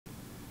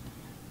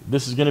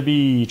This is going to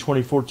be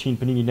 2014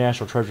 Panini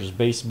National Treasures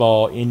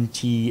Baseball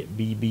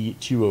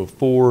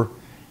NTBB204.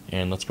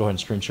 And let's go ahead and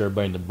screen share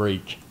everybody in the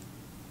break.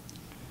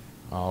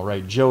 All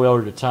right, Joe L,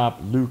 you're at the top.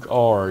 Luke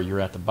R, you're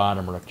at the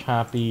bottom. We're going to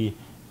copy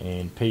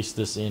and paste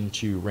this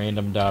into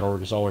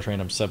random.org. It's always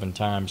random 7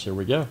 times. Here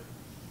we go.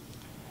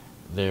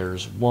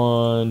 There's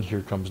 1. Here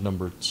comes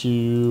number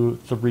 2,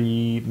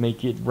 3.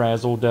 Make it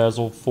razzle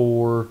dazzle.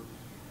 4,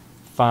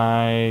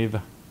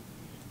 5,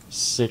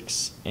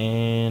 6,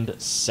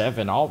 and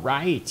 7. All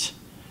right.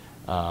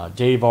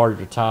 Dave R,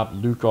 you're at the top.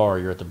 Luke R,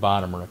 you're at the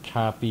bottom. We're going to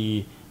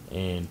copy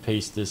and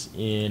paste this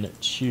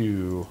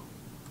into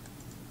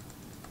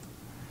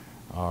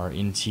our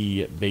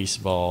NT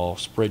Baseball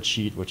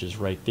spreadsheet, which is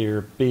right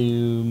there.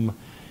 Boom.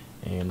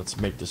 And let's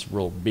make this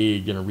real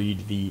big. Gonna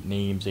read the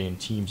names and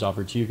teams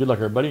offered to you. Good luck,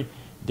 everybody.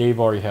 Dave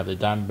R, you have the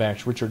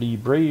Diamondbacks. Richard E,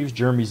 Braves.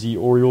 Jeremy Z,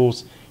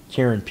 Orioles.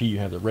 Karen P, you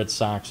have the Red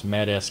Sox.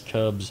 Matt S,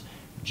 Cubs.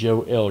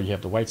 Joe L, you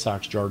have the White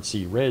Sox. Jared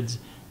C, Reds.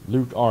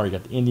 Luke R, you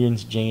got the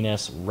Indians. Jane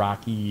S,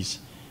 Rockies.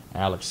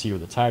 Alex C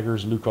with the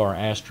Tigers. Luke R,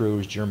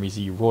 Astros. Jeremy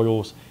Z,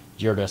 Royals.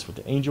 Jared S with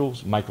the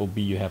Angels. Michael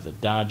B, you have the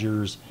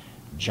Dodgers.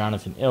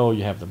 Jonathan L,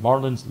 you have the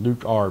Marlins.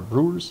 Luke R,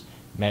 Brewers.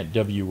 Matt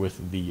W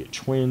with the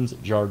Twins.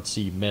 Jared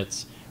C,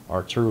 Mets.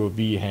 Arturo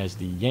V has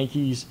the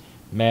Yankees.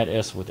 Matt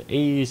S with the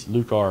A's.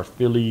 Luke R,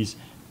 Phillies.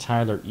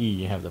 Tyler E,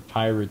 you have the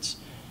Pirates.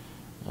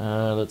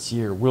 Let's see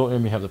here. Will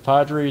M, you have the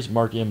Padres.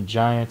 Mark M,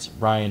 Giants.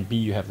 Brian B,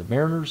 you have the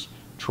Mariners.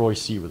 Troy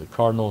C with the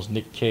Cardinals.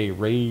 Nick K,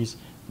 Rays.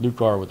 Luke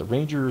R with the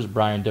Rangers.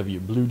 Brian W,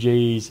 Blue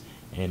Jays.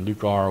 And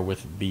Luke R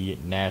with the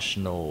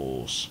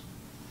Nationals.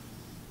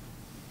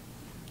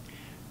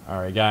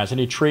 All right, guys.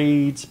 Any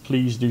trades,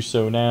 please do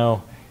so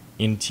now.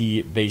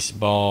 NT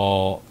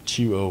Baseball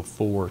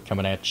 204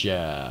 coming at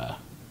ya.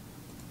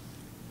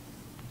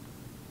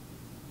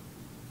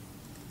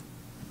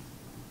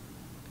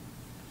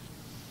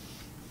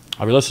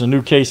 I'll be listing a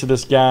new case of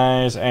this,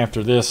 guys,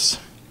 after this.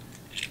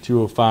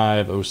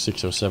 205,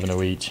 06, 07,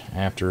 08.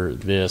 After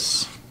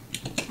this.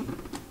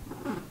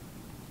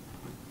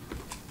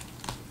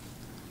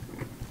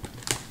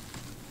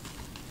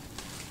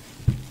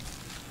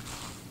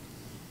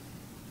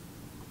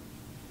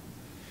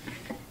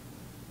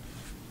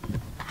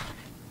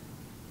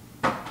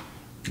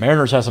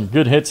 Mariners have some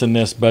good hits in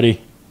this,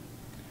 buddy.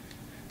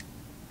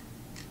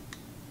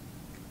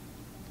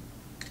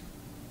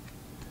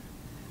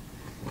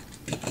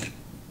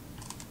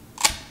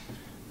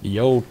 The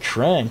old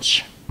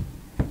crunch.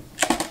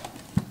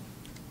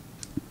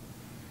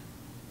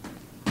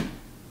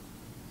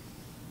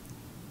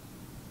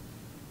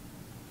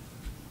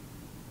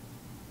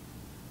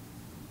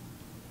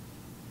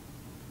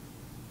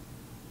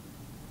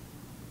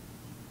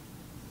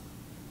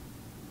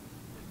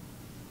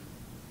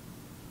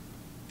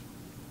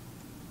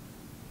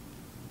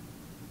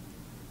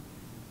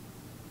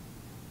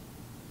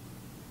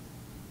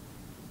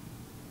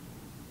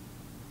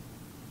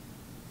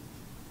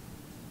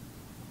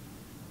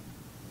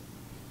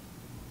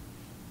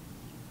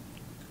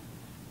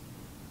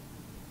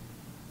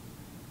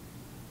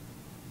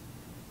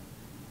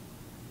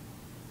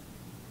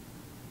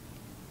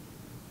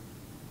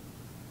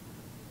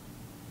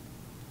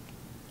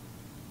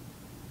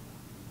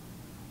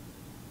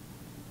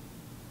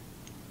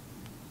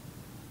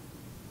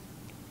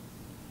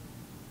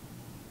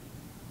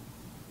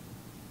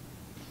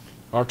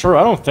 Arturo,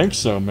 I don't think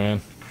so,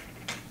 man.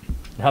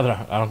 Now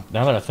that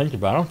I think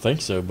about it, I don't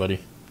think so, buddy.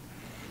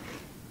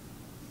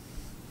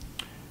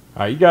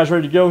 All right, you guys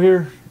ready to go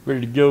here?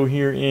 Ready to go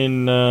here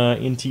in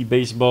NT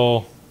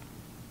Baseball.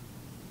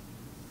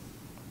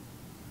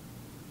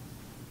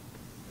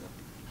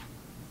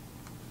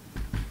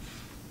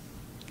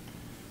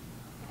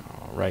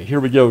 All right, here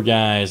we go,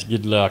 guys.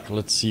 Good luck.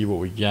 Let's see what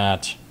we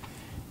got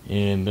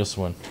in this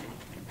one.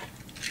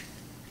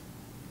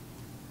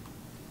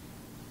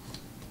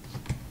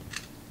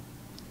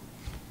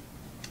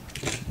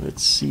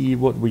 Let's see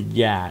what we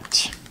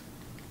got.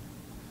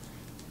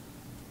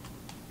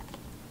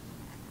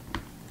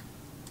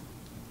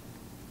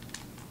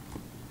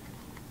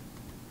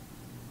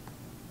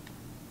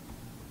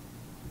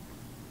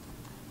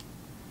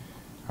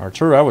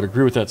 Arturo, I would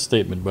agree with that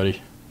statement,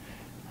 buddy.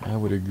 I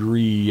would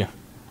agree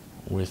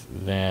with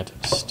that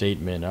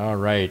statement. All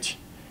right.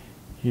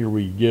 Here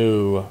we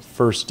go.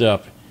 First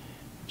up,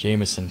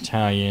 Jameson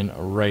Taillon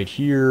right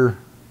here.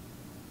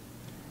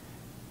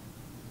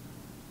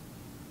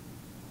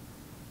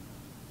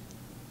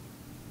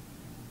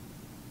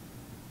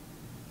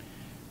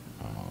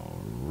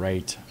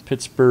 Right,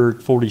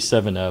 Pittsburgh,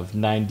 47 of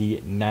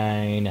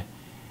 99.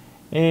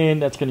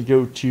 And that's going to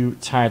go to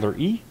Tyler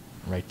E.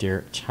 Right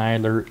there,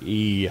 Tyler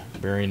E.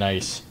 Very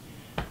nice.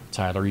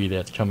 Tyler E,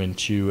 that's coming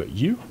to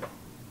you.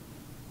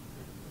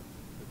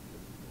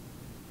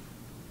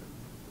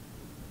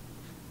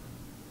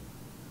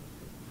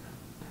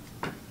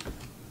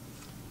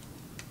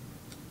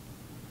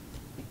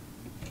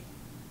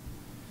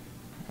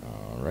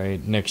 All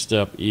right, next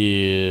up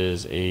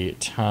is a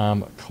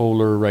Tom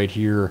Kohler right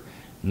here.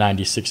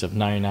 96 of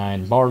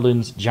 99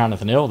 Marlins.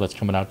 Jonathan L, that's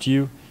coming out to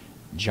you.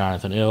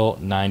 Jonathan L.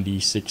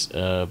 96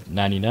 of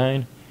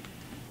 99.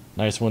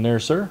 Nice one there,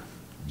 sir.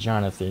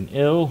 Jonathan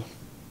L.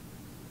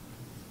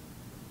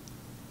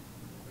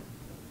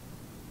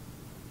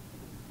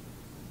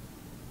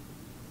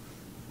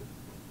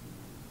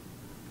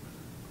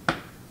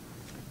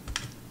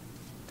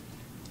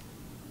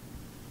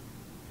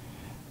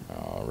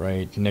 All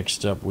right,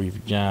 next up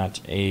we've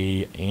got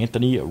a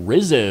Anthony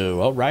Rizzo.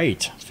 All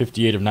right,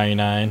 58 of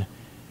 99.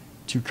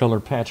 Two-color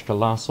patch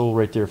colossal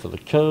right there for the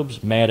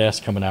Cubs. Mad S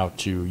coming out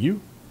to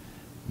you.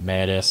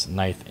 Mad S,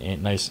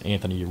 nice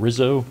Anthony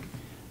Rizzo.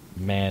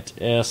 Matt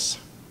S.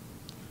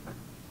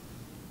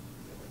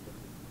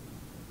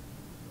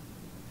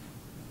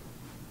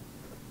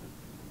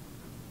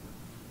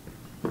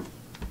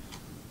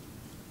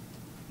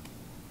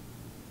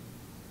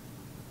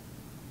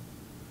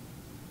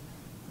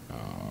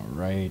 All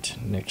right,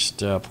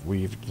 next up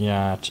we've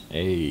got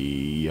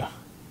a,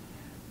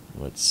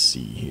 let's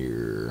see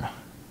here,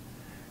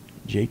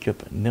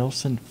 Jacob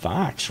Nelson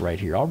Fox right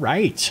here. All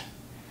right,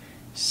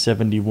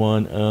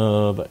 71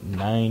 of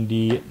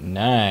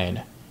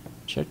 99.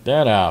 Check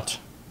that out.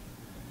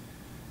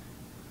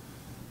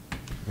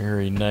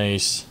 Very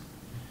nice.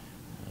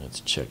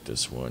 Let's check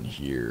this one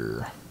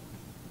here.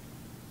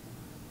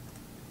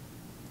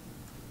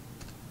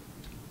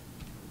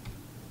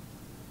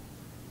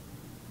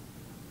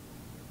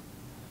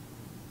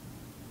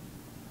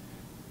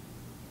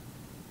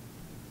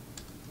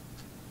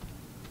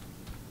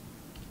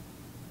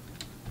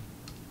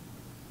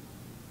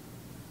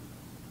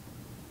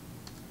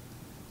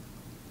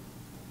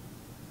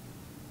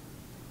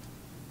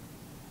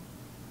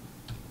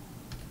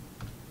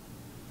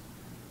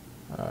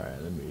 All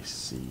right, let me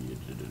see.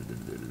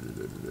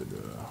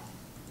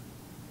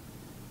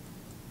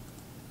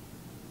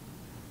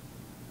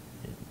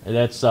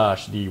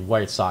 That's the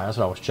White Sox. That's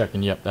what I was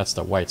checking. Yep, that's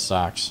the White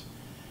Sox.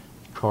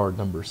 Card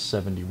number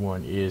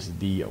 71 is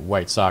the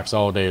White Sox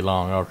all day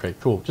long. Okay,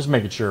 cool. Just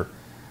making sure.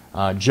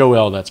 Joe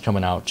L, that's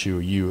coming out to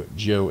you.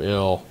 Joe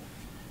L.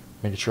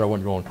 Making sure I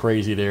wasn't going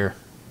crazy there.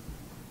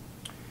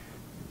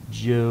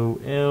 Joe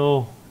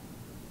L.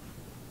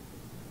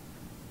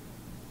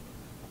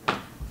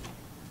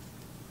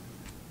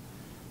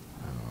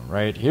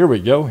 Right, here we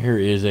go. Here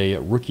is a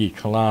rookie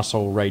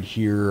colossal right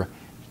here.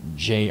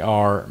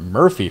 J.R.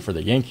 Murphy for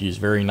the Yankees.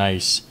 Very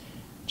nice.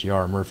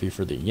 J.R. Murphy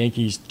for the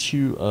Yankees.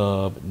 2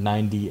 of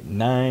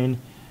 99.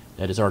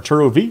 That is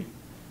Arturo V.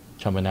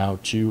 Coming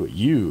out to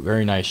you.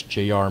 Very nice.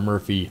 J.R.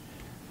 Murphy.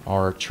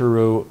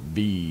 Arturo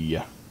V.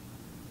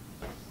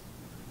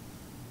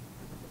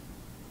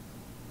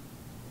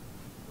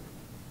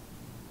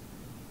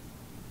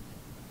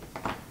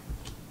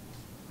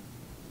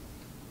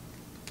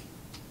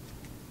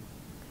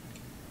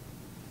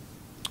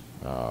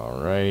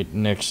 All right,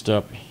 next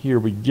up, here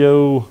we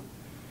go.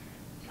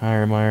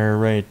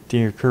 Kiermaier right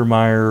there.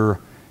 Kiermaier,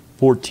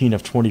 14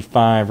 of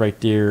 25 right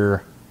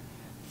there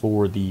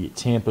for the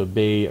Tampa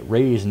Bay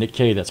Rays. Nick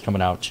K, that's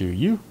coming out to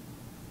you.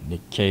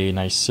 Nick K,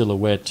 nice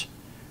silhouette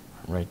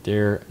right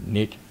there.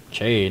 Nick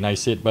K,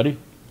 nice hit, buddy.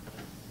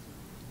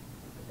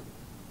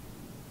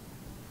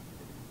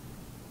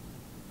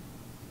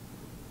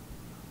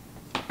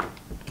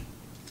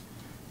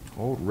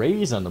 Old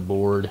Rays on the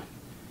board.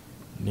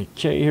 Nick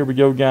K, here we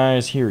go,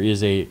 guys. Here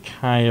is a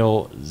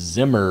Kyle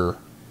Zimmer.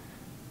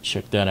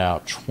 Check that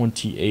out.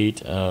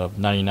 28 of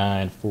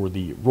 99 for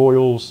the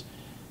Royals.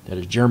 That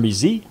is Jeremy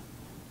Z.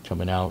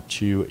 Coming out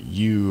to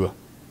you,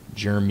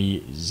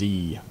 Jeremy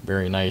Z.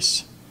 Very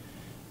nice.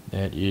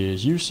 That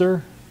is you,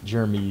 sir.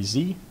 Jeremy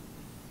Z.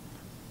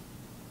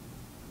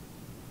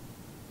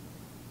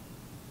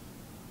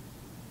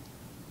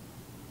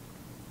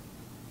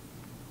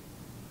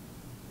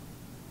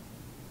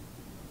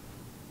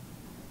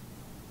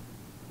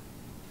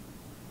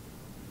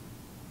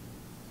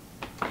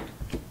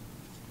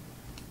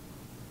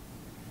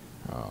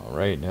 All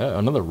right,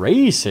 another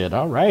Rays hit.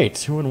 All right,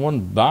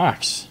 2-in-1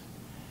 box.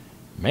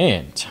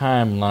 Man,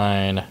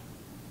 timeline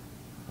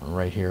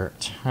right here.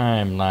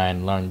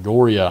 Timeline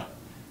Longoria,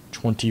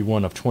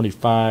 21 of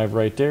 25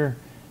 right there.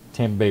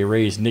 Tampa Bay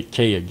Rays, Nick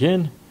K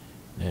again.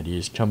 That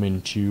is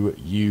coming to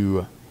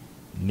you,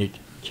 Nick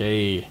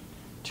K.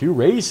 2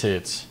 Rays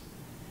hits.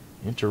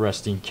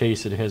 Interesting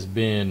case it has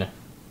been.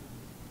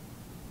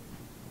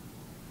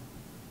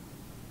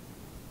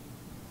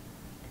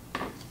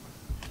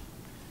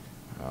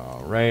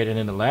 All right, and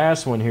then the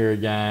last one here,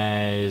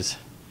 guys,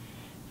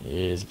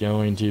 is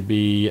going to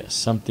be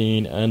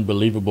something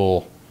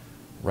unbelievable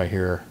right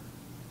here.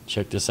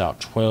 Check this out,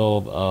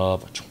 12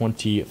 of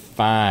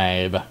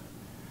 25.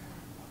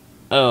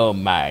 Oh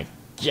my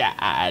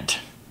God.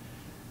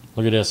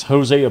 Look at this,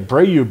 Jose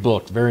Abreu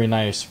booked. Very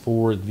nice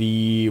for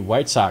the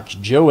White Sox.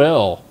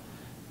 Joel,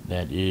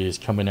 that is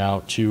coming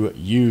out to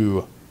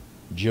you,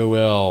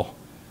 Joel.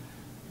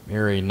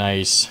 Very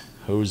nice,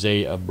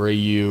 Jose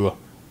Abreu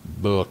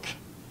book.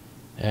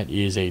 That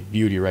is a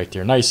beauty right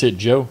there. Nice hit,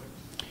 Joe.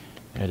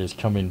 That is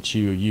coming to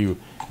you.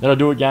 That'll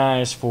do it,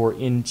 guys, for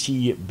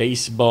NT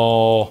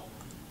Baseball,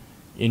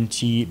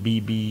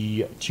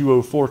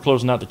 NTBB204.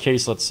 Closing out the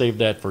case. Let's save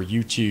that for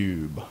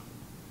YouTube.